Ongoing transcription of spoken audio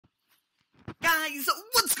guys,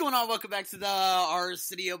 what's going on? Welcome back to the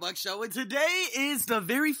ArsenioBuck Show, and today is the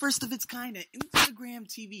very first of its kind of Instagram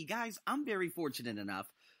TV. Guys, I'm very fortunate enough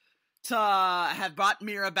to have brought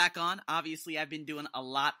Mira back on. Obviously, I've been doing a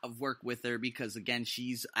lot of work with her because, again,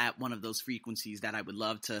 she's at one of those frequencies that I would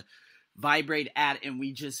love to vibrate at, and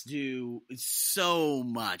we just do so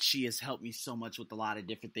much. She has helped me so much with a lot of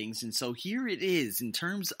different things, and so here it is in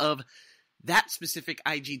terms of that specific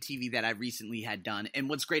IGTV that I recently had done. And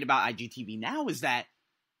what's great about IGTV now is that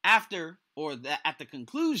at the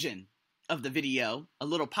conclusion of the video, a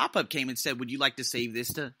little pop-up came and said, would you like to save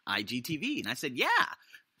this to IGTV? And I said, yeah.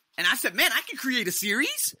 And I said, man, I can create a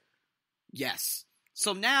series? Yes.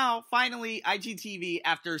 So now, finally, IGTV,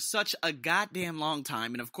 after such a goddamn long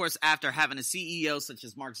time, and of course, after having a CEO such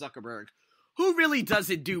as Mark Zuckerberg, who really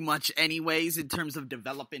doesn't do much anyways in terms of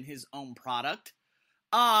developing his own product,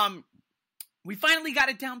 we finally got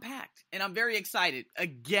it down packed, and I'm very excited,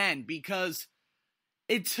 again, because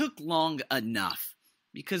it took long enough,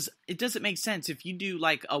 because it doesn't make sense if you do,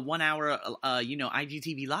 like, a 1 hour,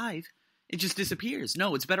 IGTV live, it just disappears.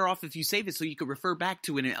 No, it's better off if you save it so you can refer back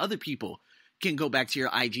to it, and other people can go back to your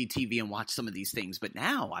IGTV and watch some of these things, but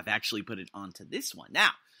now I've actually put it onto this one.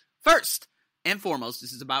 Now, first and foremost,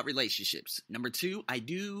 this is about relationships. Number two, I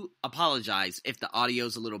do apologize if the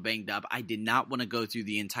audio's a little banged up. I did not want to go through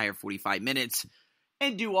the entire 45 minutes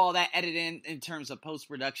and do all that editing in terms of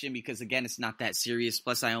post-production because, again, it's not that serious.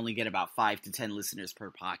 Plus, I only get about 5 to 10 listeners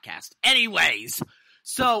per podcast anyways.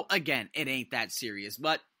 So, again, it ain't that serious.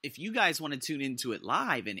 But if you guys want to tune into it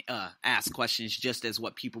live and ask questions just as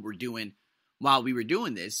what people were doing while we were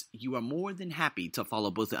doing this, you are more than happy to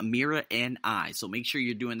follow both Mira and I. So make sure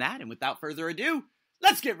you're doing that. And without further ado,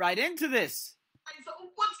 let's get right into this. So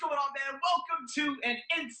what's going on, man? Welcome to an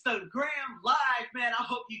Instagram Live, man. I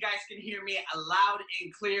hope you guys can hear me loud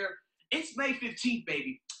and clear. It's May 15th,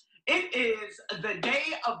 baby. It is the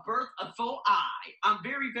day of birth of Full Eye. I'm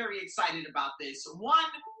very, very excited about this. One,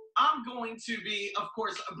 I'm going to be, of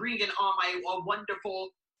course, bringing on my wonderful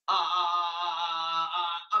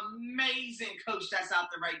amazing coach that's out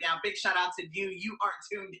there right now. Big shout out to you. You are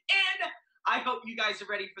tuned in. I hope you guys are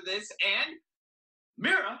ready for this. And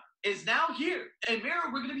Mira is now here. And Mira,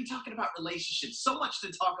 we're going to be talking about relationships. So much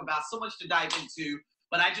to talk about, so much to dive into.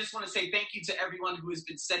 But I just want to say thank you to everyone who has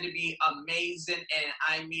been sending me amazing, and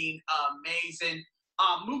I mean amazing.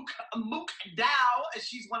 Mook Dow,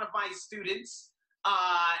 she's one of my students.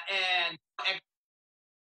 And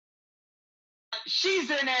she's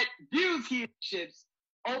in it. Beauty ships.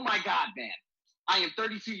 Oh my God, man. I am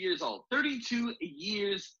 32 years old. 32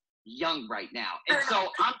 years young right now. And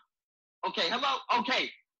so I'm, okay, hello.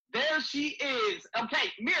 Okay, there she is.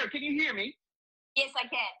 Okay, Mira, can you hear me? Yes, I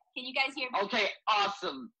can. Can you guys hear me? Okay,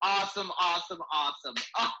 awesome. Oh.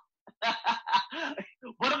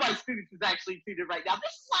 One of my students is actually tuning right now.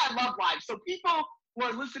 This is why I love live. So people who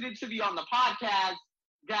are listening to me on the podcast,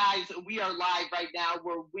 guys, we are live right now.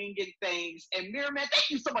 We're winging things. And Mira, man,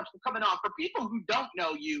 thank you so much for coming on. For people who don't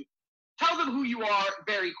know you, tell them who you are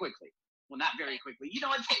very quickly. Well, not very quickly. You know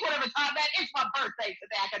what? Take whatever time, man. It's my birthday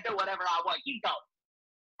today. I can do whatever I want. Keep going.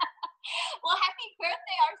 Well, happy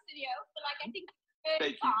birthday, Arsenio. For I think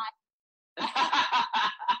thank you.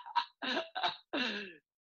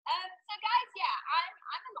 So guys, yeah,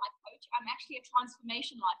 I'm a life coach. I'm actually a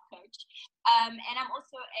transformation life coach. And I'm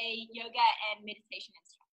also a yoga and meditation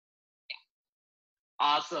instructor. Yeah.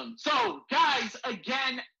 Awesome. So guys,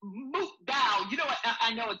 again, Mook Dow. You know what?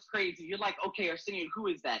 I know it's crazy. You're like, okay, Arsenio, who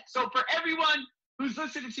is that? So for everyone who's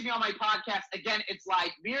listening to me on my podcast, again, it's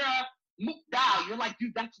like Mira Mook Dow. You're like,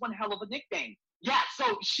 dude, that's one hell of a nickname. Yeah,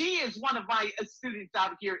 so she is one of my students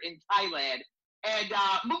out here in Thailand. And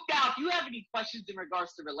Mook Dow, if you have any questions in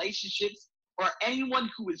regards to relationships or anyone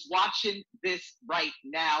who is watching this right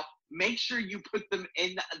now, make sure you put them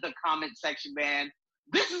in the comment section, man.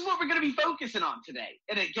 This is what we're going to be focusing on today.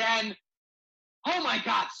 And again, oh my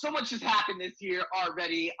God, so much has happened this year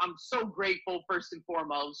already. I'm so grateful, first and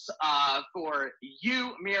foremost, for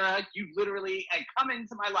you, Mira. You literally come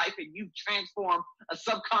into my life and you've transformed a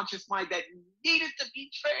subconscious mind that needed to be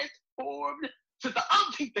transformed to the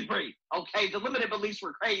umpteenth degree. Okay, the limited beliefs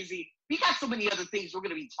were crazy. We got so many other things we're going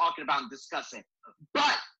to be talking about and discussing.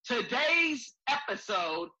 But today's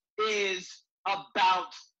episode is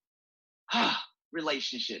about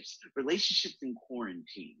relationships in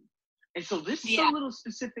quarantine. And so this is a little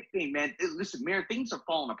specific thing, man. Listen, Mira, things are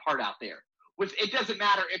falling apart out there. It doesn't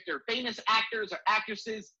matter if they're famous actors or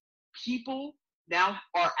actresses. People now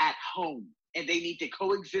are at home and they need to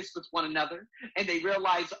coexist with one another. And they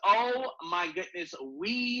realize, oh my goodness,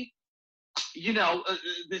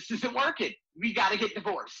 this isn't working. We got to get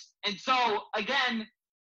divorced. And so again,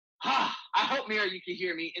 I hope, Mira, you can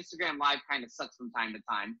hear me. Instagram Live kind of sucks from time to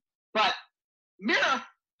time. But, Mira,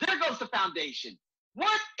 there goes the foundation.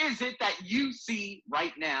 What is it that you see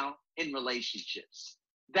right now in relationships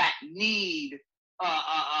that need,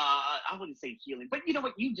 I wouldn't say healing, but you know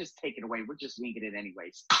what? You just take it away. We're just winging it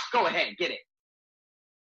anyways. Go ahead, get it.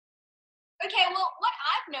 Okay, well, what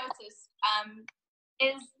I've noticed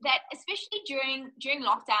is that especially during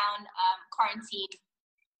lockdown, quarantine,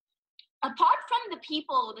 apart from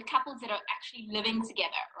the couples that are actually living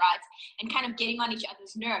together, right, and kind of getting on each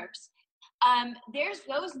other's nerves, there's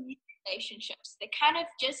those new relationships that kind of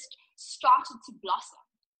just started to blossom.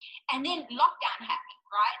 And then lockdown happened,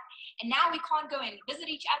 right? And now we can't go and visit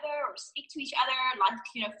each other or speak to each other, like,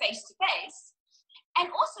 face to face. And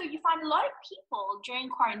also you find a lot of people during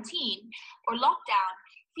quarantine or lockdown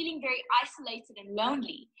feeling very isolated and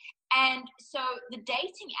lonely. And so the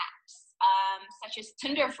dating apps, such as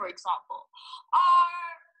Tinder, for example,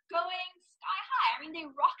 are going sky high. I mean,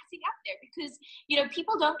 they're rocketing up there because,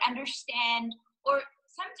 people don't understand, or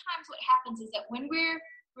sometimes what happens is that when we're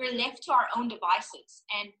left to our own devices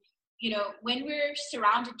and, when we're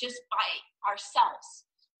surrounded just by ourselves,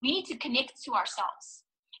 we need to connect to ourselves.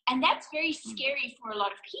 And that's very scary for a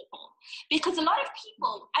lot of people because a lot of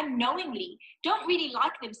people unknowingly don't really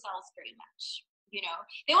like themselves very much.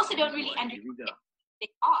 They also don't really understand who they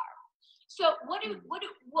are. So what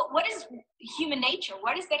is human nature?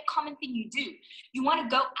 What is that common thing you do? You want to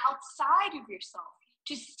go outside of yourself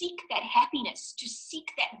to seek that happiness, to seek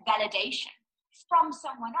that validation from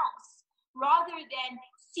someone else, rather than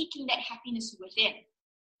seeking that happiness within.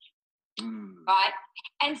 Right?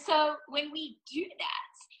 And so when we do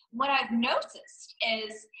that, what I've noticed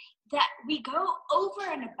is that we go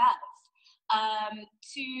over and above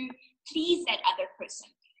to please that other person,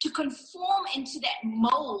 to conform into that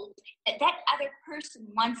mold that other person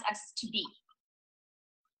wants us to be.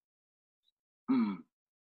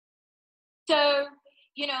 So,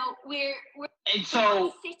 we're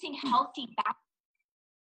setting healthy boundaries.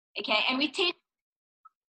 Okay, and we take.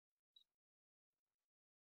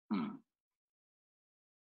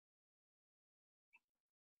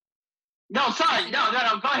 No, sorry, no.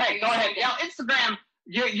 Go ahead. Yeah, Instagram.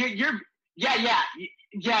 Yeah.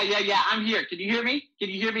 I'm here. Can you hear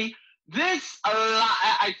me? This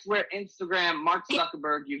I swear, Instagram, Mark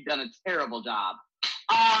Zuckerberg, you've done a terrible job.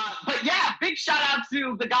 But yeah, big shout out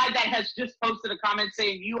to the guy that has just posted a comment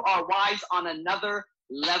saying you are wise on another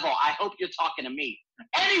level. I hope you're talking to me.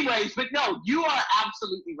 Anyways, but no, you are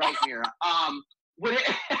absolutely right, Mira.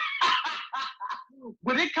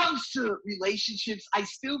 When it comes to relationships, I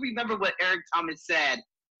still remember what Eric Thomas said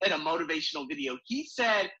in a motivational video. He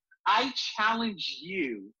said, I challenge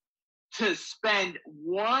you to spend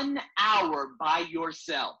 1 hour by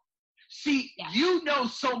yourself. See, you know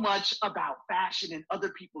so much about fashion and other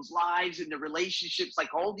people's lives and the relationships,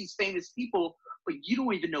 like all these famous people, but you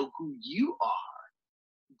don't even know who you are.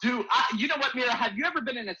 Dude, you know what, Mira? Have you ever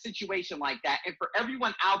been in a situation like that? And for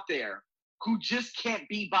everyone out there who just can't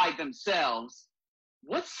be by themselves,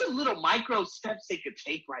 what's the little micro steps they could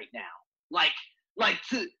take right now? Like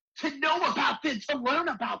to know about them, to learn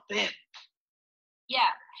about them. Yeah.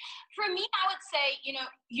 For me, I would say,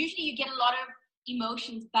 usually you get a lot of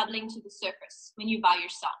emotions bubbling to the surface when you're by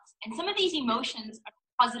yourself. And some of these emotions are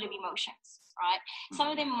positive emotions, right? Some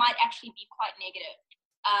of them might actually be quite negative.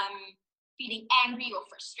 Feeling angry or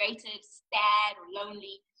frustrated, sad or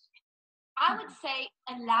lonely. I would say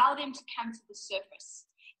allow them to come to the surface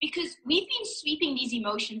because we've been sweeping these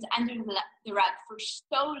emotions under the rug for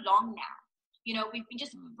so long now. We've been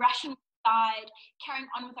just brushing aside, carrying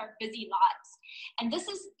on with our busy lives. And this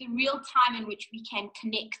is the real time in which we can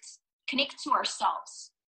connect to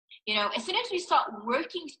ourselves. As soon as we start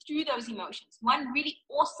working through those emotions, one really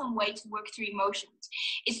awesome way to work through emotions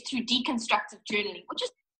is through deconstructive journaling, which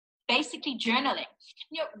is basically journaling.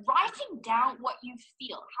 Writing down what you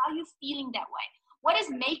feel, how you're feeling that way, what is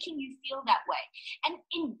making you feel that way. And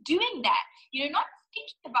in doing that, not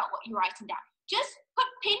thinking about what you're writing down, just put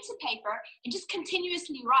pen to paper and just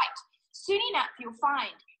continuously write. Soon enough, you'll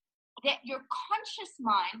find that your conscious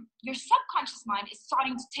mind, your subconscious mind is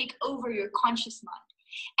starting to take over your conscious mind.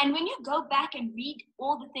 And when you go back and read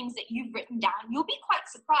all the things that you've written down, you'll be quite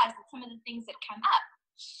surprised at some of the things that come up.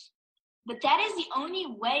 But that is the only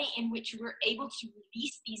way in which we're able to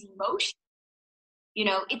release these emotions.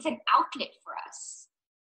 It's an outlet for us.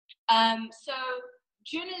 So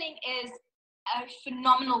journaling is a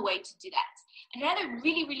phenomenal way to do that. Another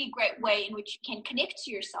really, really great way in which you can connect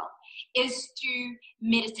to yourself is through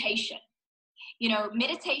meditation.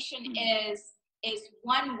 Meditation is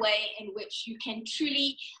one way in which you can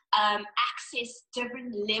truly access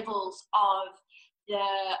different levels of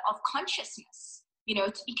consciousness,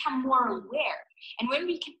 to become more aware. And when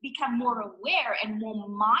we can become more aware and more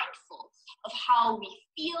mindful of how we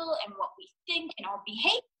feel and what we think and our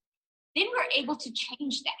behavior, then we're able to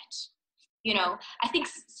change that. I think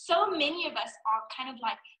so many of us are kind of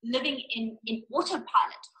like living in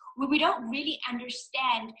autopilot, where we don't really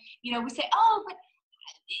understand. We say, oh, but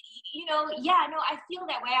I feel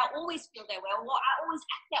that way. I always feel that way. Or I always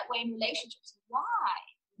act that way in relationships. Why?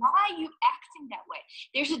 Why are you acting that way?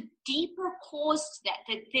 There's a deeper cause to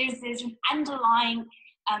that there's an underlying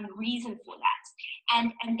reason for that.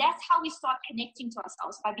 And that's how we start connecting to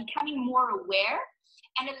ourselves, by becoming more aware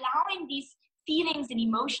and allowing these feelings and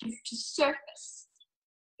emotions to surface,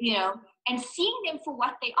 and seeing them for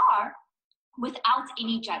what they are without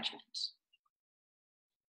any judgment.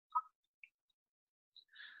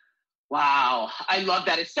 Wow, I love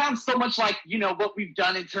that. It sounds so much like, what we've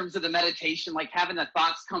done in terms of the meditation, like having the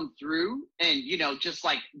thoughts come through and, just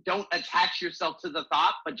like don't attach yourself to the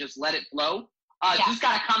thought, but just let it flow. Just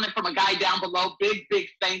got a comment from a guy down below. Big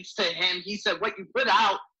thanks to him. He said, what you put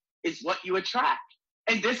out is what you attract.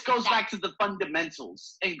 And this goes back to the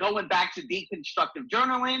fundamentals and going back to deconstructive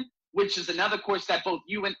journaling, which is another course that both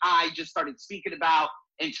you and I just started speaking about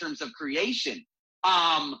in terms of creation.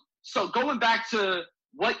 So going back to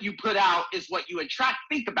what you put out is what you attract.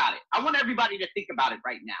 Think about it. I want everybody to think about it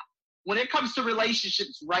right now. When it comes to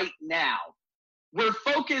relationships right now, we're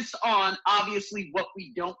focused on obviously what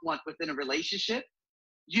we don't want within a relationship.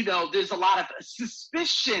 There's a lot of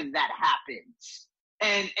suspicion that happens.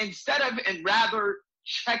 And rather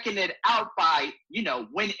checking it out by,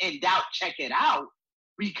 when in doubt, check it out,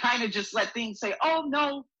 we kind of just let things say, oh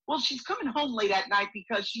no, well, she's coming home late at night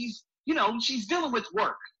because she's dealing with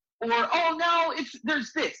work. Or, oh no,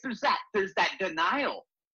 there's this, there's that denial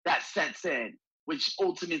that sets in, which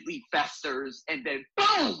ultimately festers, and then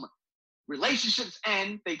boom, relationships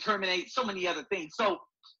end, they terminate, so many other things. So,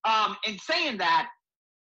 in saying that,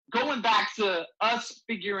 going back to us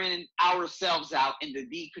figuring ourselves out in the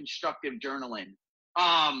deconstructive journaling,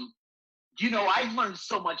 I've learned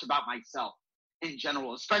so much about myself in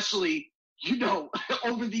general, especially,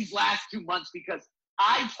 over these last 2 months, because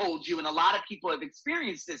I told you, and a lot of people have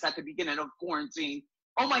experienced this at the beginning of quarantine.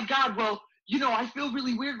 Oh my God, well, I feel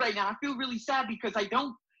really weird right now. I feel really sad because I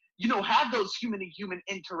don't, have those human-to-human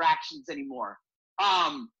interactions anymore.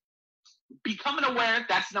 Becoming aware,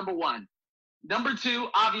 that's number one. Number two,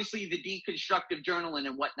 obviously the deconstructive journaling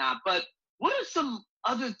and whatnot. But what are some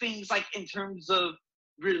other things, like in terms of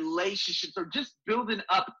relationships or just building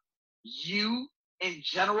up you in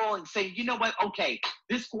general and saying, you know what, okay,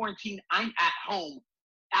 this quarantine, I'm at home.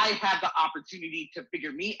 I have the opportunity to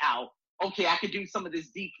figure me out. Okay, I could do some of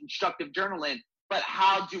this deconstructive journaling, but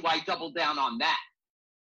how do I double down on that?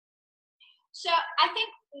 So I think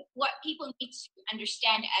what people need to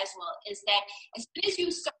understand as well is that as soon as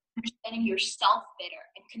you start understanding yourself better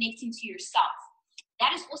and connecting to yourself,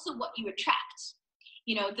 that is also what you attract.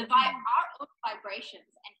 Our own vibrations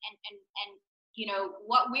and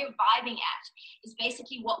what we're vibing at is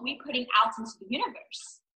basically what we're putting out into the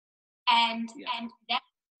universe. And that's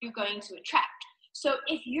what you're going to attract. So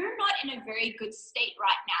if you're not in a very good state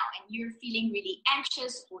right now and you're feeling really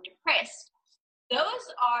anxious or depressed, those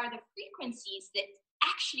are the frequencies that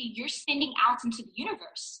actually you're sending out into the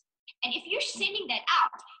universe. And if you're sending that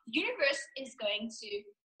out, the universe is going to,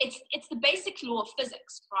 it's the basic law of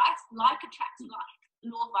physics, right? Like attracts like,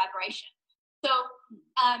 law of vibration. So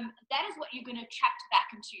that is what you're going to attract back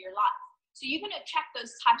into your life. So you're going to attract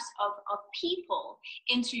those types of people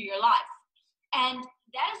into your life. And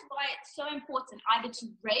that is why it's so important either to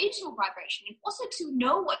raise your vibration and also to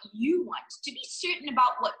know what you want, to be certain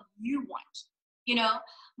about what you want.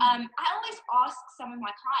 I always ask some of my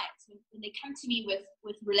clients when they come to me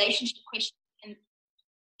with relationship questions, and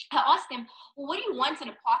I ask them, well, what do you want in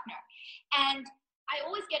a partner? And I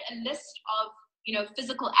always get a list of,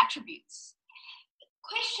 physical attributes.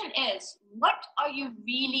 Question is, what are you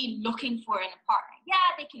really looking for in a partner?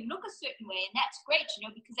 Yeah, they can look a certain way, and that's great,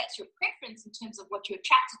 because that's your preference in terms of what you're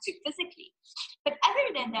attracted to physically. But other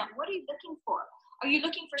than that, what are you looking for? Are you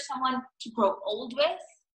looking for someone to grow old with?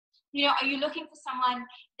 Are you looking for someone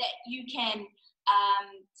that you can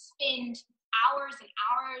spend hours and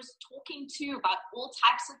hours talking to about all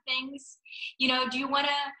types of things? Do you want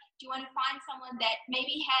to find someone that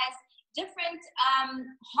maybe has different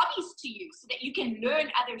hobbies to you so that you can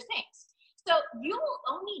learn other things? So you will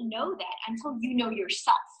only know that until you know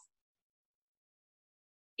yourself.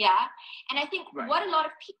 Yeah. And I think what a lot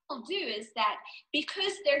of people do is that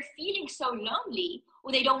because they're feeling so lonely,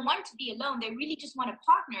 or they don't want to be alone, they really just want a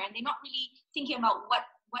partner, and they're not really thinking about what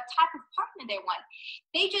type of partner they want.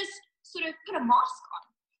 They just sort of put a mask on.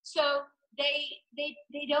 So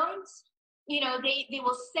they don't, they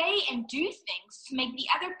will say and do things to make the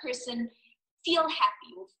other person feel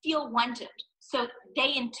happy or feel wanted. So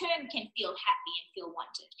they in turn can feel happy and feel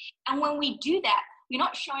wanted. And when we do that, we're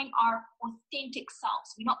not showing our authentic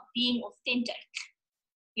selves. We're not being authentic,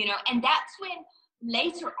 and that's when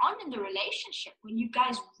later on in the relationship, when you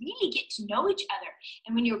guys really get to know each other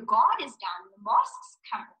and when your guard is down and the masks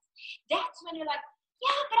come off, that's when you're like,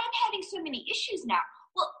 yeah, but I'm having so many issues now.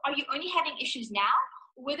 Well, are you only having issues now?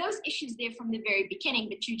 Or were those issues there from the very beginning,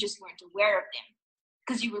 but you just weren't aware of them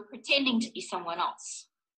because you were pretending to be someone else?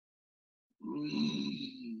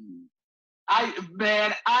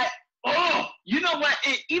 You know what?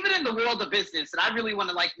 Even in the world of business, and I really want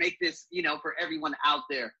to make this, for everyone out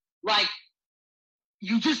there,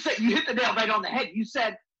 you just said, you hit the nail right on the head. You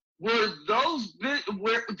said,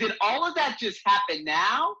 did all of that just happen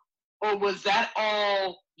now? Or was that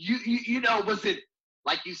all, was it,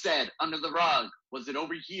 like you said, under the rug? Was it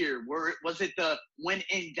over here? Was it the when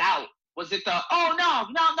in doubt? Was it the, oh,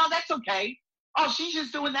 no, that's okay. Oh, she's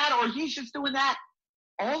just doing that, or he's just doing that.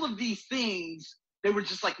 All of these things, they were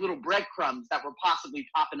just like little breadcrumbs that were possibly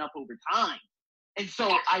popping up over time. And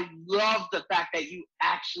so I love the fact that you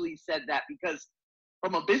actually said that, because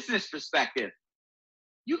from a business perspective,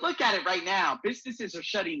 you look at it right now, businesses are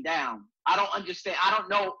shutting down. I don't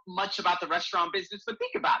know much about the restaurant business, but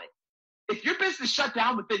think about it. If your business shut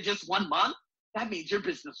down within just 1 month, that means your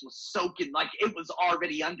business was soaking like it was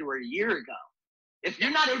already under a year ago. If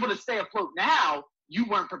you're not able to stay afloat now, you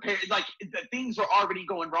weren't prepared. Like, the things were already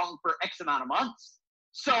going wrong for X amount of months.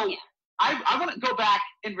 So I want to go back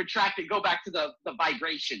and retract and go back to the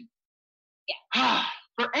vibration. Yeah.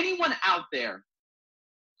 For anyone out there,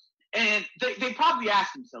 and they probably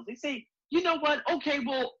ask themselves, they say, you know what? Okay,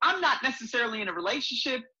 well, I'm not necessarily in a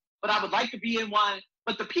relationship, but I would like to be in one.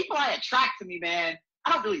 But the people I attract to me, man,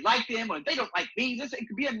 I don't really like them, or they don't like me. It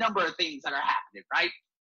could be a number of things that are happening, right?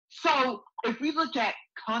 So if we look at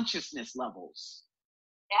consciousness levels,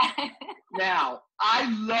 now, I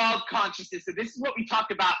love consciousness, and this is what we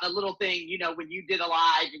talked about in a little thing, when you did a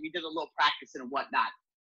live and we did a little practicing and whatnot.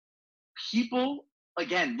 People,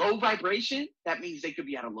 again, low vibration, that means they could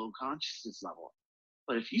be at a low consciousness level.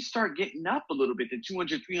 But if you start getting up a little bit to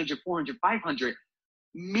 200, 300, 400, 500,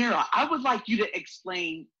 Mira, I would like you to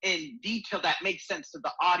explain in detail that makes sense to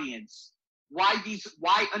the audience why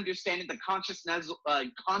understanding the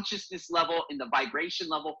consciousness level and the vibration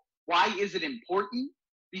level, why is it important?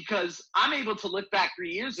 Because I'm able to look back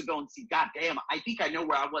 3 years ago and see, God damn, I think I know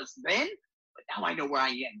where I was then, but now I know where I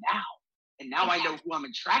am now. And now I know who I'm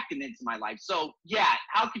attracting into my life. So,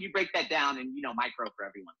 how can you break that down in, micro for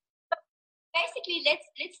everyone? Basically,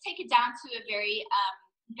 let's take it down to a very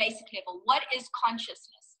basic level. What is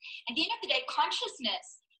consciousness? At the end of the day,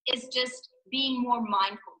 consciousness is just being more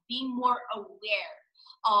mindful, being more aware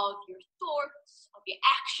of your thoughts, of your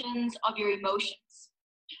actions, of your emotions.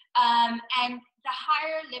 And the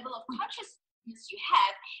higher level of consciousness you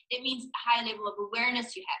have, it means the higher level of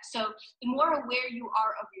awareness you have. So the more aware you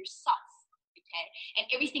are of yourself, okay, and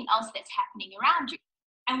everything else that's happening around you.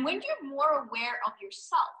 And when you're more aware of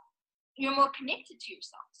yourself, you're more connected to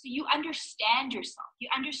yourself. So you understand yourself. You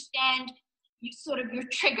understand your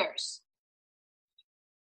triggers.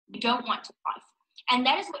 You don't want to life. And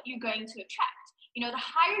that is what you're going to attract. The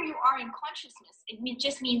higher you are in consciousness,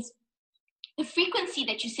 just means the frequency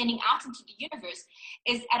that you're sending out into the universe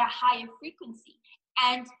is at a higher frequency.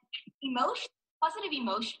 And emotion, positive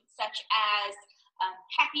emotions such as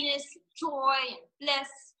happiness, joy, and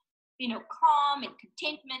bliss, calm and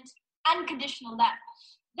contentment, unconditional love,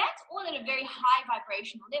 that's all at a very high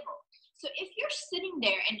vibrational level. So if you're sitting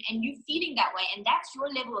there and you're feeling that way, and that's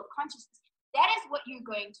your level of consciousness, that is what you're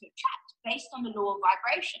going to attract based on the law of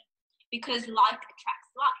vibration, because like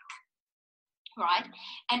attracts like. Right?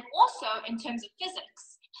 And also in terms of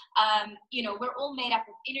physics, we're all made up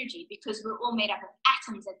of energy because we're all made up of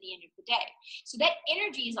atoms at the end of the day. So that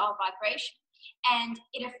energy is our vibration, and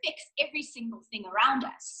it affects every single thing around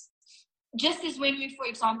us. Just as when we, for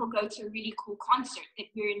example, go to a really cool concert that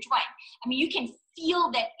we're enjoying. I mean, you can feel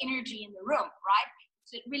that energy in the room, right?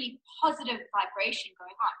 It's a really positive vibration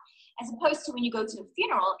going on. As opposed to when you go to a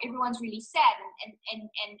funeral, everyone's really sad and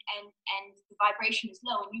the vibration is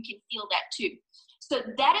low, and you can feel that too. So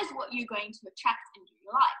that is what you're going to attract into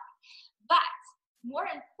your life. But more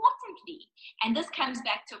importantly, and this comes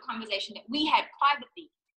back to a conversation that we had privately,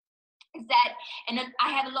 is that, and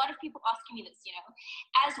I had a lot of people asking me this,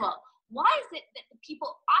 as well. Why is it that the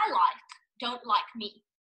people I like don't like me?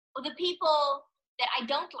 Or the people that I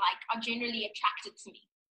don't like are generally attracted to me?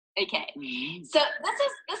 Okay. Mm-hmm. So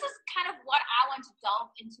this is kind of what I want to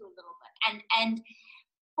delve into a little bit. And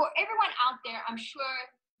for everyone out there, I'm sure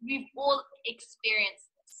we've all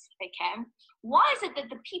experienced this, okay? Why is it that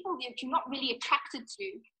the people that you're not really attracted to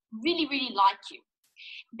really, really like you?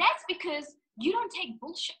 That's because you don't take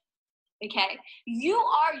bullshit, okay? You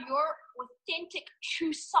are your authentic,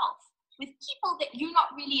 true self with people that you're not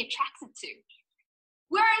really attracted to.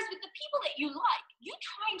 Whereas with the people that you like, you're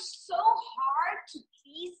trying so hard to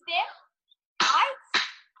please them, right?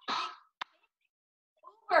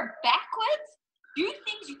 Over backwards, do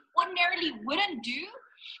things you ordinarily wouldn't do,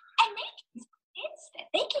 and they can sense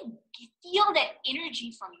that. They can feel that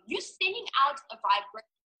energy from you. You're sending out a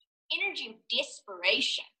energy of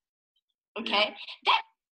desperation, okay? That's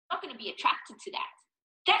not going to be attracted to that.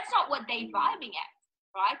 That's not what they're vibing at,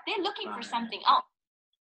 right? They're looking for something else.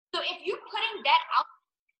 So if you're putting that out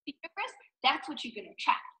to the universe, that's what you're going to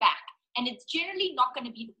attract back. And it's generally not going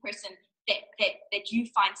to be the person that you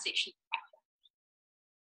find sexually attractive.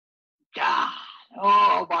 God.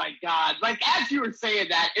 Oh my God. Like as you were saying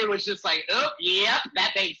that, it was just like, oh, yep,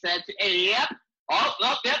 that makes sense. Yep.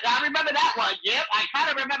 Oh, yep, I remember that one. Yep, I kind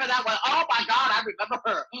of remember that one. Oh my God, I remember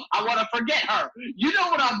her. I want to forget her. You know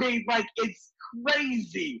what I mean? Like, it's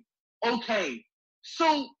crazy. Okay.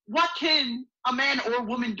 So what can a man or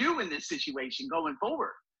woman do in this situation going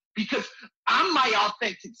forward? Because I'm my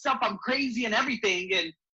authentic self. I'm crazy and everything.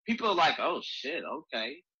 And people are like, oh shit,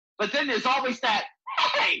 okay. But then there's always that,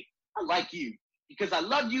 hey, I like you because I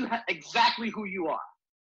love you exactly who you are.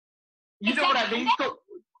 You know what I mean? So,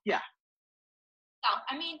 yeah.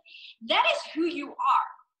 I mean, that is who you are,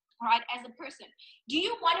 right, as a person. Do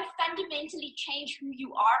you want to fundamentally change who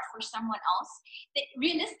you are for someone else? That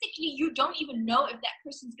realistically, you don't even know if that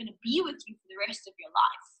person's going to be with you for the rest of your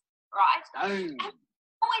life, right? And I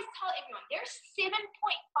always tell everyone, there's 7.5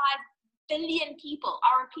 billion people.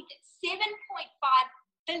 I repeat it, 7.5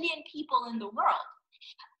 billion people in the world.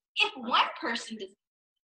 If one person does,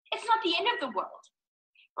 it's not the end of the world,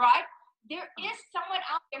 right? There is someone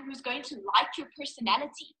out there who's going to like your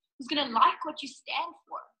personality, who's going to like what you stand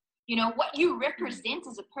for, you know, what you represent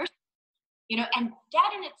as a person, you know, and that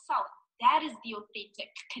in itself, that is the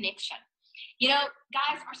authentic connection. You know,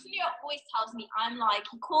 guys, Arsenio always tells me,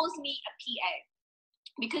 he calls me a PA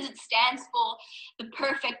because it stands for the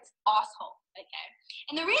perfect asshole, okay?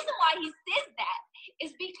 And the reason why he says that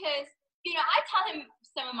is because, you know, I tell him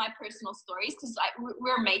some of my personal stories because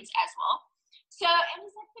we're mates as well. So, and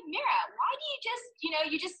he's like, but Mira, why do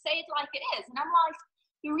you just say it like it is? And I'm like,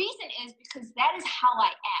 the reason is because that is how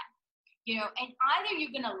I am, you know, and either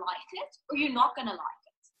you're going to like it or you're not going to like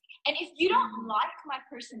it. And if you don't like my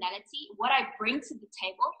personality, what I bring to the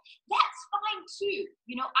table, that's fine too.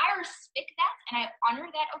 You know, I respect that and I honor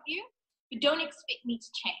that of you, but don't expect me to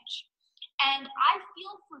change. And I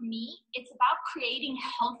feel for me, it's about creating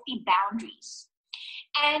healthy boundaries.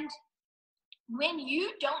 And when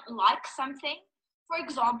you don't like something, for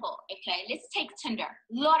example, okay, let's take Tinder.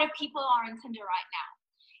 A lot of people are on Tinder right now.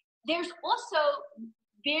 There's also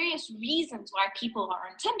various reasons why people are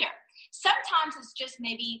on Tinder. Sometimes it's just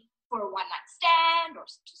maybe for a one-night stand or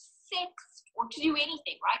to sex or to do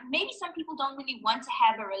anything, right? Maybe some people don't really want to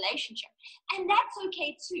have a relationship, and that's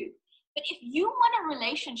okay too. But if you want a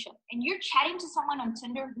relationship and you're chatting to someone on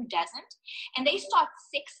Tinder who doesn't, and they start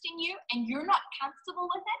sexting you and you're not comfortable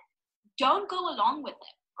with it, don't go along with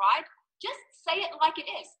it, right? Just say it like it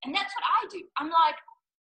is. And that's what I do. I'm like,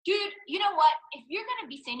 dude, you know what? If you're going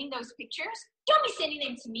to be sending those pictures, don't be sending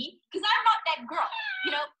them to me because I'm not that girl,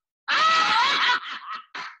 you know?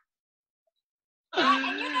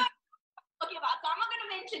 Right? And you know what I'm talking about, so I'm not going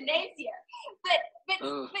to mention names here.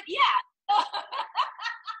 But yeah.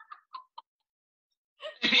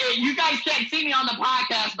 You guys can't see me on the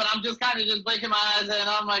podcast, but I'm just kind of just blinking my eyes and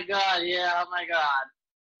oh my God, yeah, oh my God.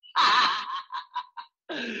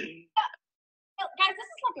 Guys, this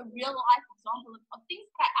is like a real life example of things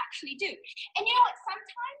that I actually do. And you know what?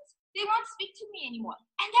 Sometimes they won't speak to me anymore,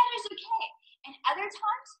 and that is okay. And other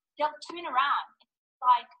times they'll turn around and be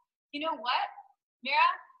like, you know what, Mira,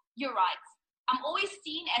 you're right. I'm always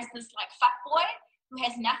seen as this like fuckboy who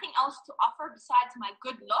has nothing else to offer besides my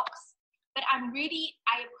good looks. But I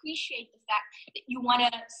appreciate the fact that you want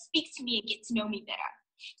to speak to me and get to know me better.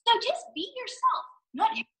 So just be yourself.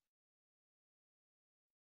 Not.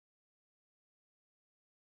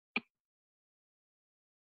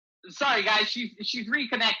 Sorry, guys. She's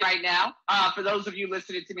reconnected right now. For those of you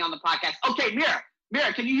listening to me on the podcast. Okay,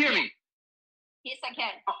 Mira, can you hear me? Yes, I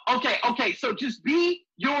can. Okay. So just be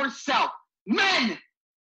yourself. Men,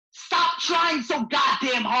 stop trying so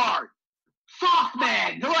goddamn hard. Fuck,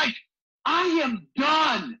 man. They're like, I am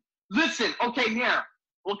done. Listen, okay, Mira,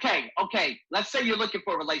 Okay. Let's say you're looking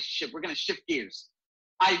for a relationship. We're going to shift gears.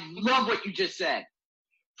 I love what you just said.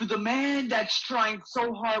 For the man that's trying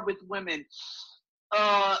so hard with women,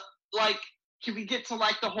 like, can we get to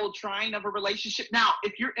like the whole trying of a relationship? Now,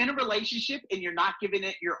 if you're in a relationship and you're not giving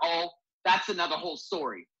it your all, that's another whole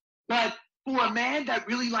story. But for a man that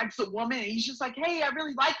really likes a woman and he's just like, hey, I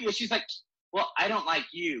really like you. And she's like, well, I don't like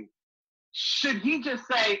you. Should he just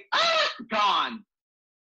say, gone?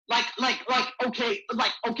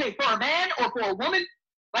 Okay, for a man or for a woman,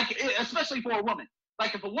 like, especially for a woman.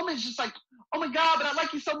 Like, if a woman's just like, oh my God, but I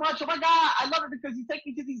like you so much. Oh my God, I love it because you take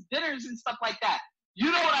me to these dinners and stuff like that.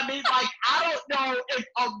 You know what I mean? Like, I don't know if,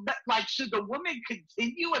 like, should the woman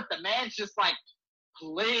continue if the man's just like,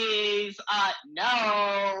 please,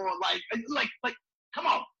 no, like, come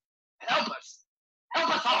on, help us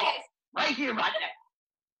all, right here, right now.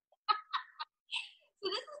 So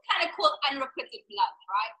this is kind of called unrequited love,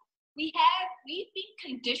 right? We've been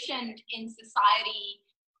conditioned in society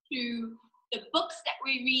through the books that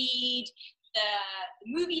we read, the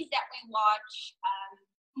movies that we watch,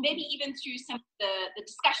 maybe even through some of the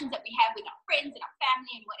discussions that we have with our friends and our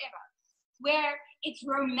family and whatever, where it's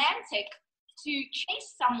romantic to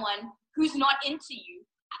chase someone who's not into you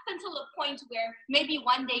up until the point where maybe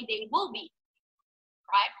one day they will be,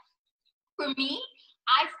 right? For me,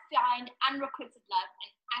 I find unrequited love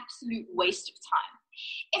an absolute waste of time.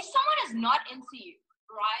 If someone is not into you,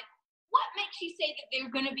 right, what makes you say that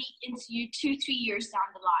they're going to be into you 2-3 years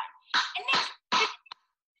down the line? And then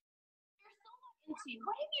they're still not into you.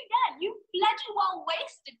 What have you done? You bloody well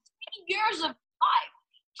wasted 3 years of life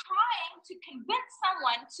trying to convince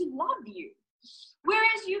someone to love you.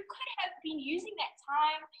 Whereas you could have been using that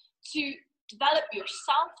time to develop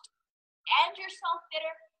yourself and yourself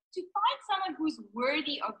better, to find someone who's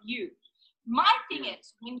worthy of you. My thing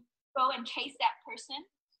is, when you go and chase that person,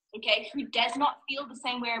 okay, who does not feel the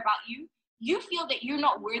same way about you, you feel that you're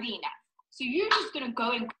not worthy enough. So you're just going to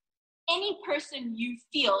go and any person you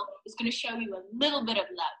feel is going to show you a little bit of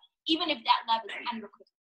love, even if that love is unrequited.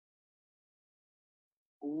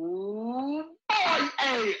 Ooh, boy,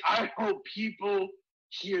 hey, I hope people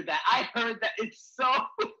hear that. I heard that. It's so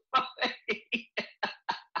funny.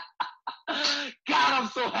 God, I'm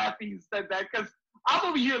so happy you said that, because I'm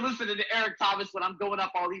over here listening to Eric Thomas when I'm going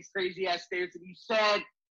up all these crazy ass stairs, and you said,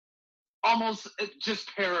 almost just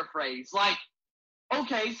paraphrase, like,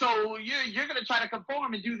 okay, so you're gonna try to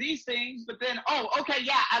conform and do these things, but then, oh, okay,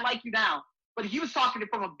 yeah, I like you now. But he was talking it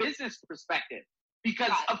from a business perspective,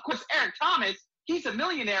 because of course Eric Thomas, he's a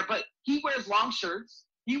millionaire, but he wears long shirts,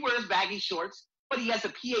 he wears baggy shorts, but he has a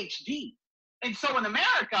PhD. And so in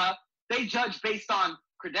America, they judge based on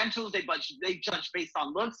credentials, they judge based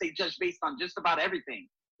on looks, they judge based on just about everything.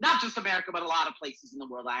 Not just America, but a lot of places in the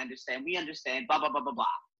world. I understand. We understand. Blah, blah, blah, blah, blah.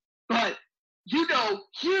 But, you know,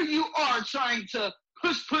 here you are trying to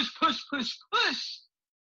push,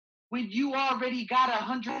 when you already got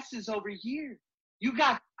 100 yeses over here. You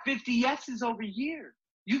got 50 yeses over here.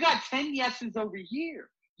 You got 10 yeses over here.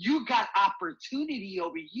 You got opportunity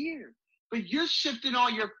over here. But you're shifting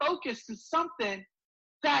all your focus to something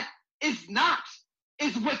that is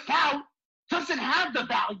without, doesn't have the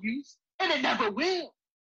values, and it never will.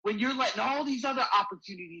 When you're letting all these other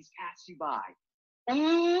opportunities pass you by.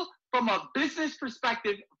 Ooh, from a business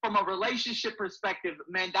perspective, from a relationship perspective,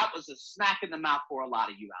 man, that was a smack in the mouth for a lot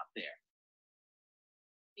of you out there.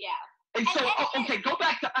 Yeah. And so, okay, go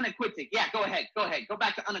back to unacquitted. Yeah, go ahead. Go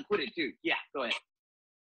back to unacquitted, too. Yeah, go ahead.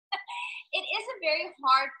 It is a very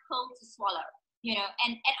hard pill to swallow, you know,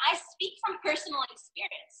 and I speak from personal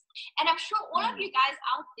experience. And I'm sure all of you guys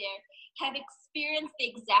out there have experienced the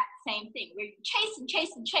exact same thing, where you chase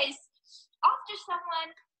after someone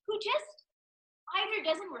who just either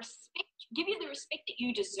doesn't give you the respect that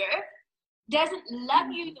you deserve, doesn't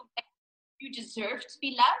love you the way you deserve to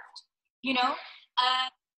be loved, you know,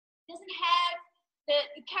 doesn't have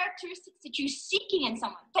the characteristics that you're seeking in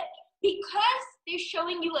someone. But because they're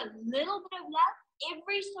showing you a little bit of love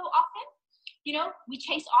every so often, you know, we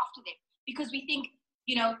chase after them because we think,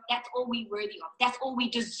 you know, that's all we're worthy of. That's all we're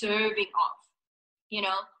deserving of. You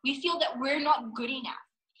know, we feel that we're not good enough.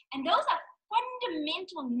 And those are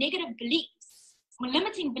fundamental negative beliefs,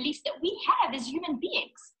 limiting beliefs that we have as human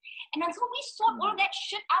beings. And until we sort all that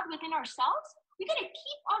shit out within ourselves, we're going to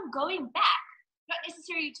keep on going back, not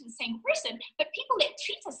necessarily to the same person, but people that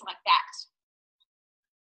treat us like that.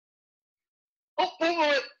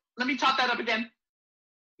 Oh, let me top that up again.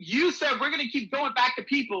 You said we're going to keep going back to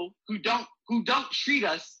people who don't treat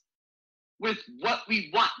us with what we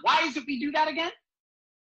want. Why is it we do that again?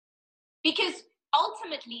 Because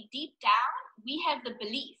ultimately, deep down, we have the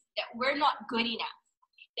belief that we're not good enough,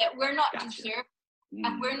 that we're not deserving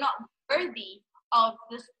and we're not worthy of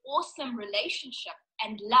this awesome relationship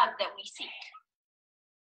and love that we seek.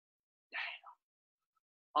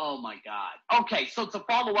 Oh my God. Okay, so to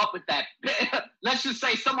follow up with that, let's just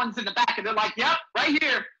say someone's in the back and they're like, yep, right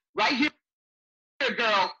here,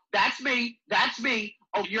 girl, that's me.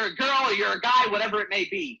 Oh, you're a girl or you're a guy, whatever it may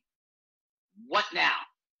be. What now?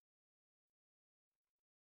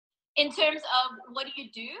 In terms of what do you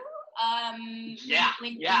do?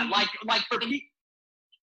 Like for people.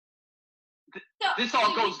 This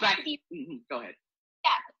all goes back. Go ahead.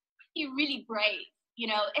 Yeah, you're really brave. You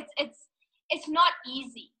know, it's not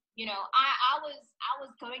easy. You know, I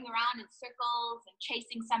was going around in circles and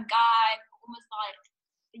chasing some guy for almost like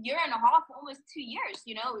a year and a half, almost 2 years.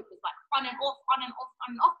 You know, it was like on and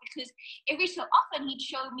off, because every so often he'd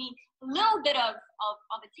show me a little bit of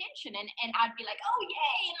attention, and I'd be like, oh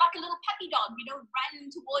yay, and like a little puppy dog, you know, run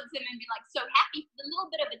towards him and be like so happy for the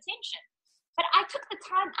little bit of attention. But I took the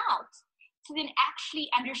time out to then actually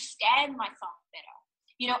understand myself better.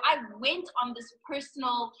 You know, I went on this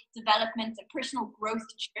personal development and personal growth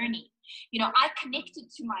journey. You know, I connected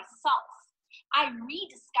to myself. I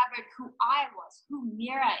rediscovered who I was, who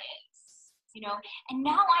Mira is, you know, and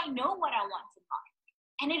now I know what I want in life.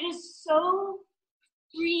 And it is so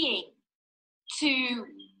freeing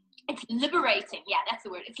it's liberating. Yeah, that's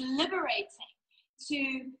the word. It's liberating to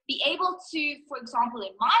be able to, for example,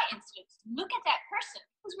 in my instance, look at that person,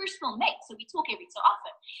 because we're still mates, so we talk every so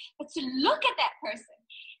often, but to look at that person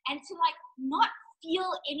and to like not feel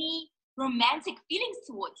any romantic feelings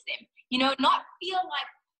towards them, you know, not feel like,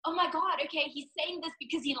 oh my God, okay, he's saying this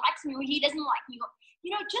because he likes me or he doesn't like me, or,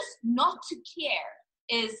 you know, just not to care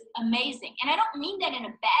is amazing. And I don't mean that in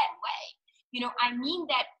a bad way, you know, I mean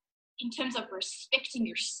that in terms of respecting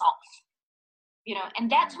yourself, you know, and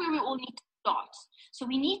that's where we all need to start. So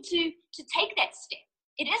we need to take that step.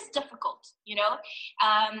 It is difficult, you know,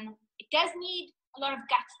 it does need a lot of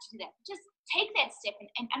guts to do that. Just take that step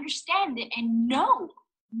and understand it and know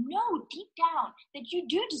deep down that you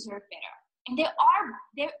do deserve better. And there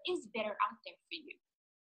is better out there for you.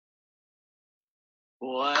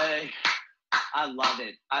 Boy, I love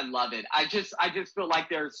it. I just feel like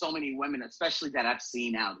there are so many women, especially that I've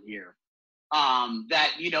seen out here,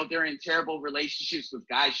 that, you know, they're in terrible relationships with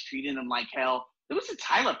guys treating them like hell. There was a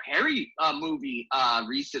Tyler Perry movie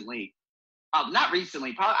recently. Not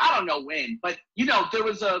recently, probably, I don't know when, but, you know, there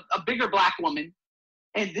was a bigger black woman,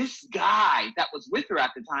 and this guy that was with her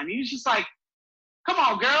at the time, he was just like, come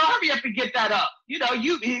on, girl, hurry up and get that up. You know,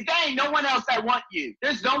 there ain't no one else that wants you.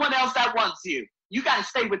 There's no one else that wants you. You got to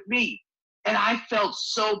stay with me. And I felt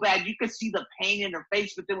so bad. You could see the pain in her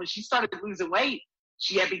face, but then when she started losing weight,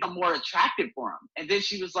 she had become more attractive for him. And then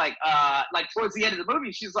she was like towards the end of the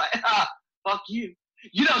movie, she's like, fuck you.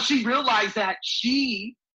 You know, she realized that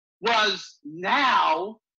she was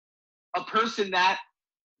now a person that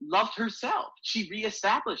loved herself. She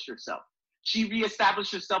reestablished herself. She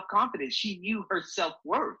reestablished her self-confidence. She knew her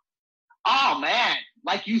self-worth. Oh, man,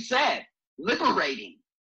 like you said, liberating,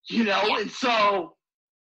 you know? Yeah. And so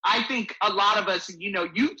I think a lot of us, you know,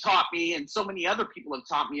 you taught me and so many other people have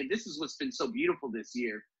taught me, and this is what's been so beautiful this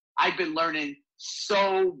year. I've been learning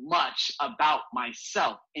so much about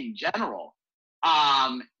myself in general,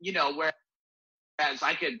 you know, whereas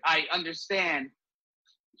I understand,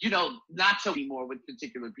 you know, not so anymore with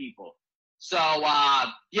particular people. So,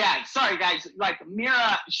 yeah, sorry, guys. Like,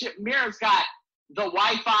 Mira's got the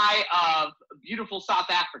Wi-Fi of beautiful South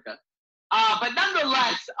Africa. But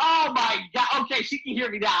nonetheless, oh, my God. Okay, she can hear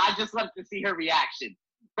me now. I just love to see her reaction.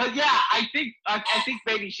 But, yeah, I think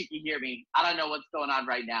maybe she can hear me. I don't know what's going on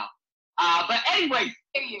right now. But anyway,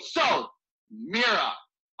 so, Mira,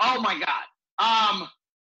 oh, my God.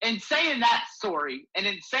 In saying that story and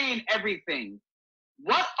in saying everything,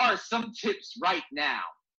 what are some tips right now?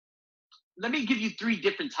 Let me give you 3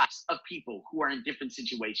 different types of people who are in different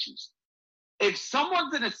situations. If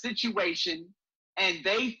someone's in a situation and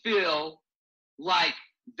they feel like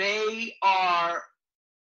they are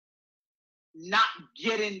not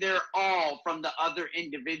getting their all from the other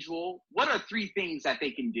individual, what are 3 things that they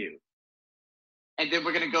can do? And then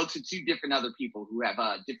we're going to go to 2 different other people who have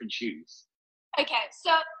different shoes. Okay,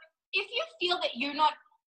 so if you feel that you're not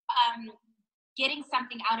getting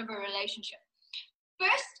something out of a relationship,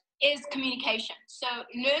 first is communication. So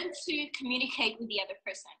learn to communicate with the other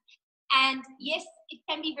person. And yes, it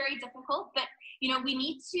can be very difficult, but you know, we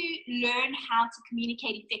need to learn how to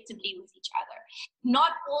communicate effectively with each other.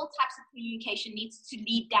 Not all types of communication needs to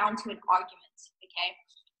lead down to an argument, okay?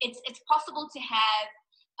 It's possible to have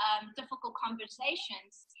difficult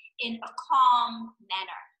conversations in a calm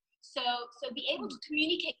manner. So be able to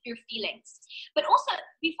communicate your feelings. But also,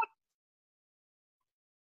 before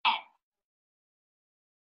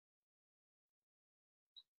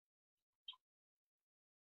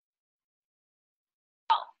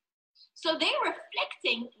So they're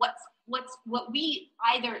reflecting what we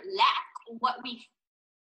either lack or what we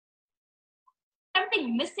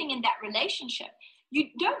something missing in that relationship.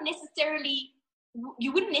 You wouldn't necessarily,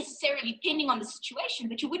 depending on the situation,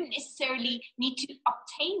 but you wouldn't necessarily need to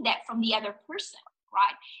obtain that from the other person,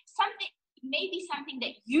 right? Maybe something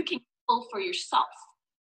that you can pull for yourself.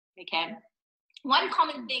 Okay. One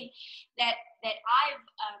common thing that I've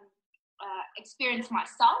experienced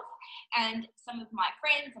myself and some of my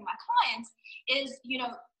friends and my clients is,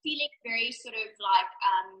 feeling very sort of like,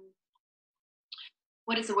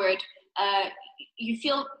 what is the word?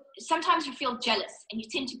 Sometimes you feel jealous and you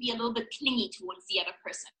tend to be a little bit clingy towards the other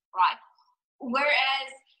person, right?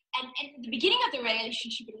 Whereas, and in the beginning of the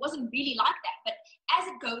relationship, it wasn't really like that. But as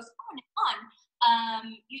it goes on and on,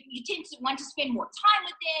 you tend to want to spend more time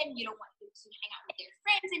with them. You don't want them to hang out with their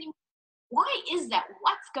friends anymore. Why is that?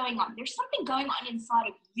 What's going on? There's something going on inside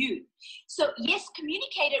of you. So yes,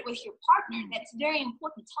 communicate it with your partner. That's very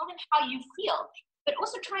important. Tell them how you feel. But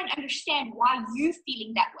also try and understand why you're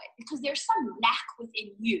feeling that way, because there's some lack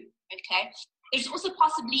within you, okay? There's also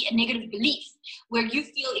possibly a negative belief where you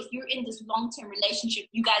feel if you're in this long-term relationship,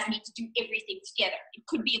 you guys need to do everything together. It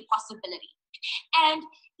could be a possibility. And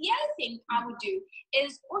the other thing I would do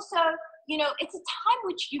is also, it's a time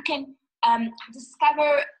which you can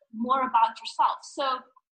discover more about yourself. So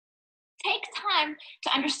take time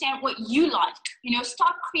to understand what you like.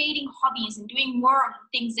 Start creating hobbies and doing more of the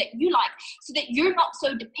things that you like so that you're not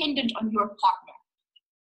so dependent on your partner.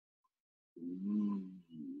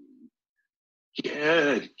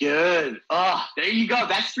 Good. Oh, there you go.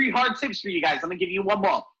 That's 3 hard tips for you guys. I'm going to give you one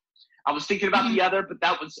more. I was thinking about the other, but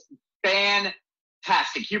that was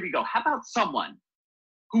fantastic. Here we go. How about someone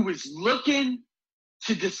who is looking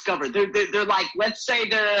to discover? They're like, let's say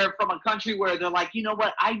they're from a country where they're like, you know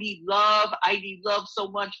what? I need love so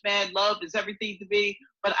much, man. Love is everything to me,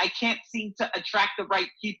 but I can't seem to attract the right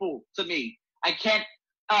people to me. I can't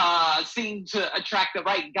seem to attract the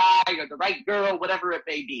right guy or the right girl, whatever it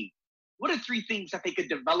may be. What are 3 things that they could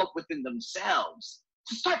develop within themselves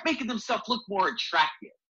to start making themselves look more attractive?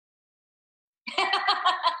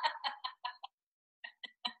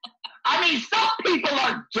 I mean, some people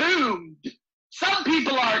are doomed. Some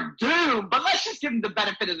people are doomed, but let's just give them the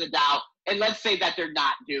benefit of the doubt, and let's say that they're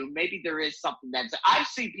not doomed. Maybe there is something that's... I've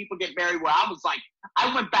seen people get married where I was like,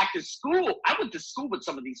 I went back to school. I went to school with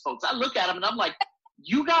some of these folks. I look at them, and I'm like,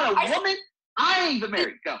 you got a woman? I ain't even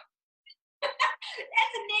married. Go.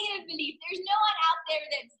 That's a negative belief. There's no one out there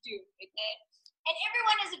that's doomed, okay? And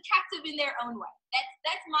everyone is attractive in their own way.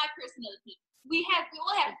 That's my personal opinion. We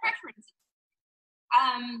all have preferences.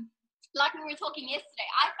 Like we were talking yesterday,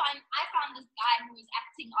 I found this guy who was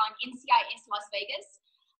acting on NCIS Las Vegas.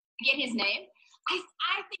 Forget his name. I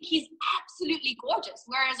think he's absolutely gorgeous.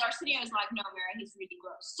 Whereas Arsenio is like, no, Mira, he's really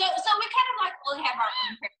gross. So we kind of like all have our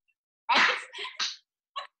own preferences,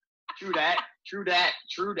 right? True that.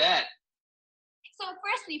 So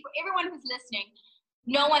firstly, for everyone who's listening,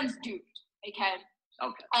 no one's doomed, okay?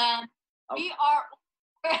 Okay.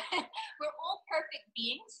 We're all perfect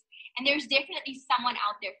beings, and there's definitely someone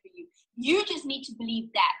out there for you. You just need to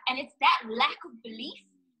believe that. And it's that lack of belief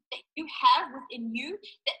that you have within you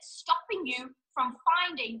that's stopping you from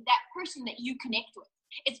finding that person that you connect with.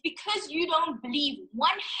 It's because you don't believe 100%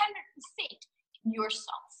 in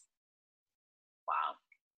yourself.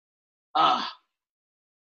 Wow.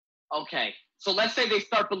 Okay. So let's say they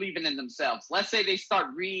start believing in themselves. Let's say they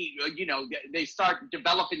start they start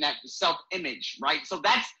developing that self-image, right? So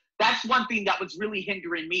that's one thing that was really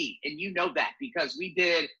hindering me. And you know that because we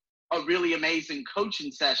did a really amazing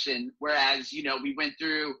coaching session, whereas, we went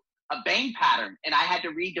through a bang pattern and I had to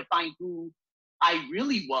redefine who I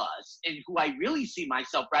really was and who I really see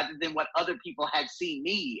myself rather than what other people had seen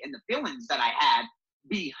me and the feelings that I had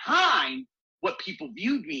behind what people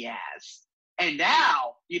viewed me as. And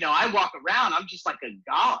now, I walk around, I'm just like a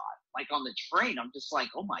god, like on the train. I'm just like,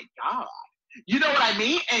 oh my God. You know what I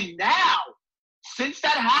mean? And now, since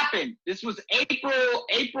that happened, this was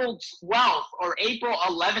April 12th or April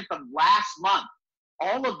 11th of last month,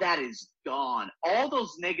 all of that is gone. All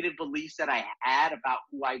those negative beliefs that I had about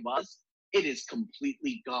who I was, it is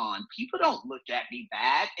completely gone. People don't look at me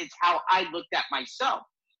bad. It's how I looked at myself.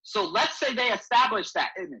 So let's say they establish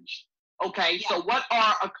that image. Okay, yeah. So what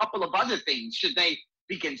are a couple of other things? Should they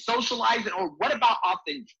begin socializing, or what about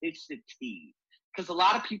authenticity? Because a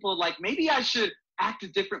lot of people are like, maybe I should act a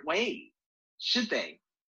different way. Should they?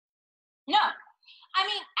 No. I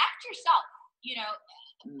mean, act yourself,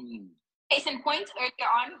 Case in point, earlier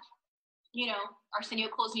on, Arsenio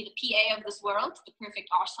calls me the PA of this world, the perfect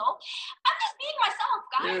arsehole. I'm just being myself,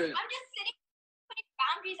 guys. Yeah. I'm just sitting putting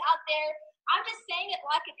boundaries out there. I'm just saying it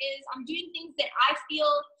like it is. I'm doing things that I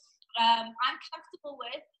feel I'm comfortable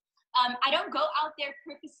with. I don't go out there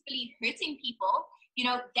purposefully hurting people. You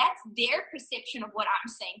know, that's their perception of what I'm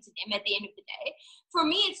saying to them at the end of the day. For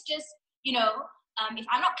me, it's just, you know, if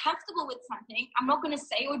I'm not comfortable with something, I'm not going to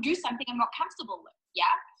say or do something I'm not comfortable with.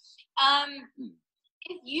 Yeah.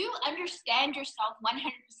 If you understand yourself 100%,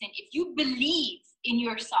 if you believe in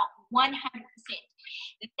yourself 100%,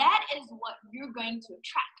 that is what you're going to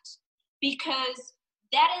attract, because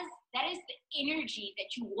that is the energy that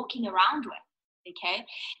you're walking around with. Okay.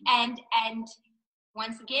 And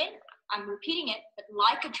once again, I'm repeating it, but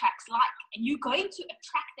like attracts like, and you're going to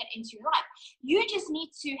attract that into your life. You just need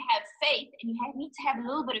to have faith, and you need to have a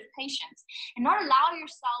little bit of patience, and not allow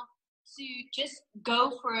yourself to just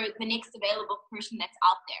go for the next available person that's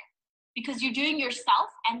out there, because you're doing yourself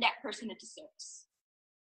and that person a disservice.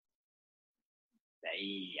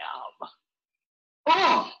 Damn.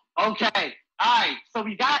 Oh, okay. All right. So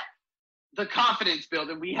we got the confidence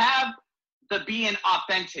building. We have the being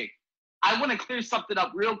authentic. I want to clear something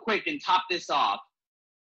up real quick and top this off.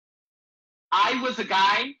 I was a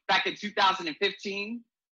guy back in 2015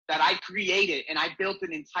 that I created, and I built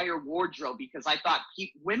an entire wardrobe because I thought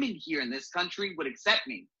women here in this country would accept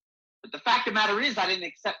me. But the fact of the matter is I didn't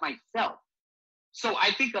accept myself. So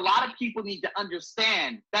I think a lot of people need to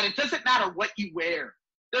understand that it doesn't matter what you wear.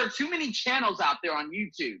 There are too many channels out there on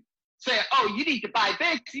YouTube saying, oh, you need to buy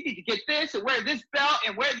this, you need to get this, and wear this belt,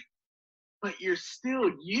 and wear, but you're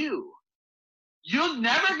still you. You're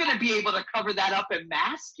never going to be able to cover that up and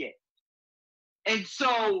mask it. And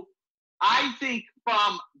so I think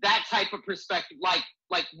from that type of perspective, like,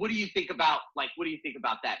 what do you think about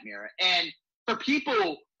that, Mira? And for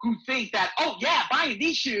people who think that, oh yeah, buying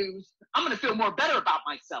these shoes, I'm going to feel more better about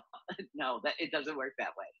myself. No, that it doesn't work that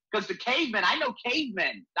way. Because the cavemen, I know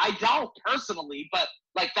cavemen. I don't personally, but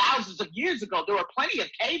like thousands of years ago, there were plenty of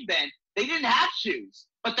cavemen. They didn't have shoes,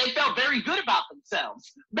 but they felt very good about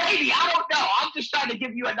themselves. Maybe, I don't know. I'm just trying to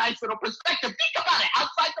give you a nice little perspective. Think about it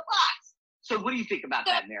outside the box. So what do you think about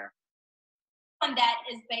that, Mira? And that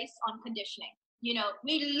is based on conditioning. You know,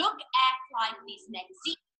 we look at like these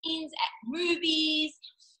magazines, at movies,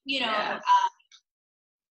 you know, yes.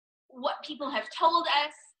 What people have told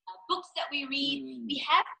us, books that we read. We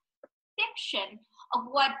have a perception of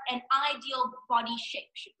what an ideal body shape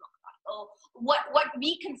should look like, or what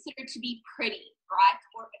we consider to be pretty, right,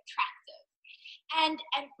 or attractive. And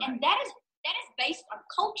that is based on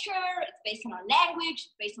culture, it's based on our language,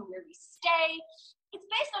 it's based on where we stay, it's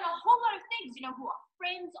based on a whole lot of things, you know, who our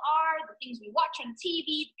friends are, the things we watch on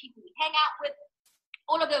TV, the people we hang out with,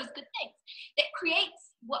 all of those good things that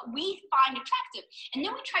creates what we find attractive. And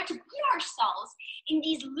then we try to put ourselves in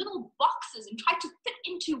these little boxes and try to fit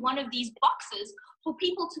into one of these boxes for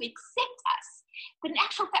people to accept us. But in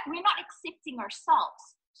actual fact, we're not accepting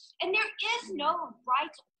ourselves. And there is no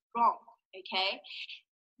right or wrong, okay?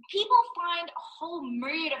 People find a whole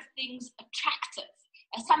myriad of things attractive.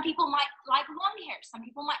 And some people might like long hair. Some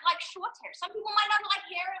people might like short hair. Some people might not like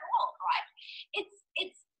hair at all, right?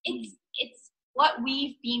 It's what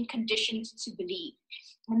we've been conditioned to believe.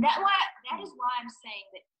 And that is why I'm saying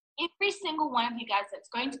that every single one of you guys that's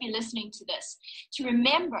going to be listening to this, to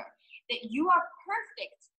remember that you are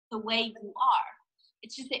perfect the way you are.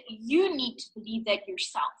 It's just that you need to believe that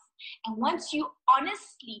yourself. And once you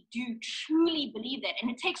honestly do truly believe that, and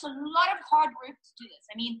it takes a lot of hard work to do this.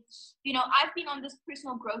 I mean, you know, I've been on this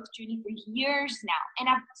personal growth journey for years now, and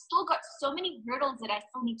I've still got so many hurdles that I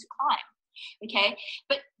still need to climb. Okay,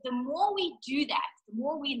 but the more we do that, the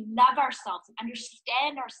more we love ourselves and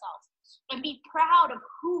understand ourselves and be proud of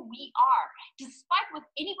who we are, despite what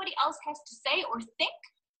anybody else has to say or think,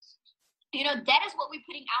 you know, that is what we're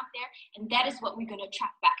putting out there, and that is what we're going to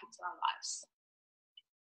attract back into our lives.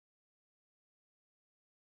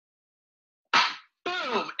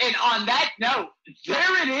 Boom. And on that note,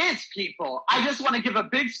 there it is, people. I just want to give a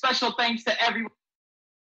big special thanks to everyone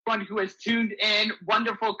who has tuned in.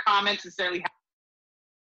 Wonderful comments. Necessarily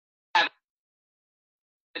have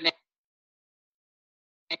a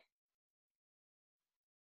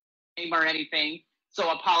name or anything,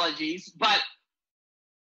 so apologies. But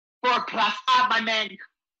for Prasad, my man,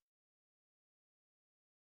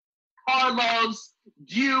 Carlos,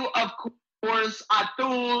 you, of course,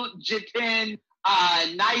 Atul, Jitin,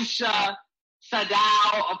 Naisha,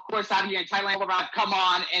 Sadao, of course, out here in Thailand, all around, come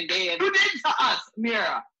on, and they have tuned in to us,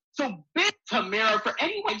 Mira. So big to Mira for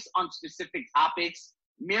anyone on specific topics.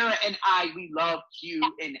 Mira and I, we love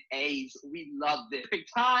Q&As. We love this. Big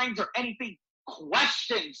times or anything.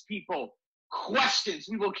 Questions, people. Questions.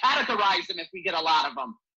 We will categorize them if we get a lot of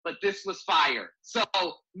them. but this was fire. So,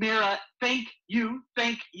 Mira, thank you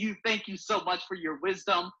so much for your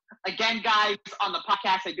wisdom. Again, guys, on the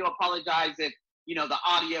podcast, I do apologize if, the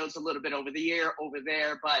audio's a little bit over the air over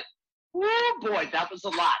there, but, oh boy, that was a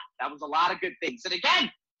lot. That was a lot of good things. And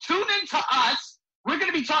again, tune in to us. We're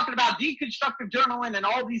going to be talking about deconstructive journaling and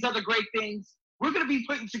all these other great things. We're going to be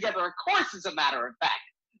putting together a course, as a matter of fact.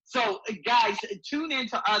 So, guys, tune in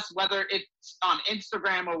to us, whether it's on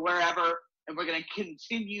Instagram or wherever, and we're going to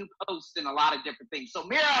continue posting a lot of different things. So,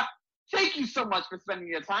 Mira, thank you so much for spending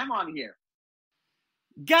your time on here.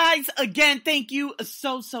 Guys, again, thank you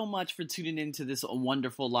so much for tuning into this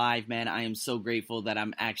wonderful live, man. I am so grateful that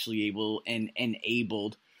I'm actually able and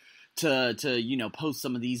enabled to post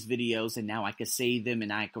some of these videos, and now I could save them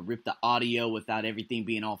and I could rip the audio without everything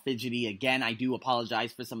being all fidgety. Again, I do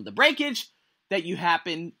apologize for some of the breakage that you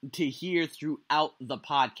happen to hear throughout the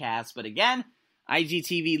podcast. But again,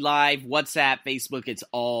 IGTV Live, WhatsApp, Facebook, it's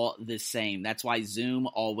all the same. That's why Zoom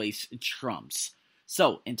always trumps.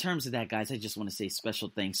 So, in terms of that, guys, I just want to say special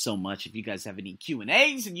thanks so much. If you guys have any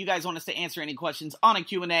Q&As and you guys want us to answer any questions on a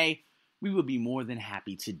Q&A, we would be more than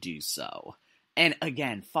happy to do so. And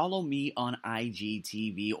again, follow me on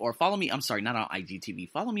IGTV, or follow me, I'm sorry, not on IGTV,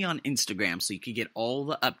 follow me on Instagram so you can get all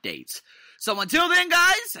the updates. So until then,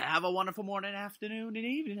 guys, have a wonderful morning, afternoon, and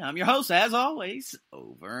evening. I'm your host, as always,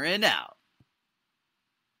 over and out.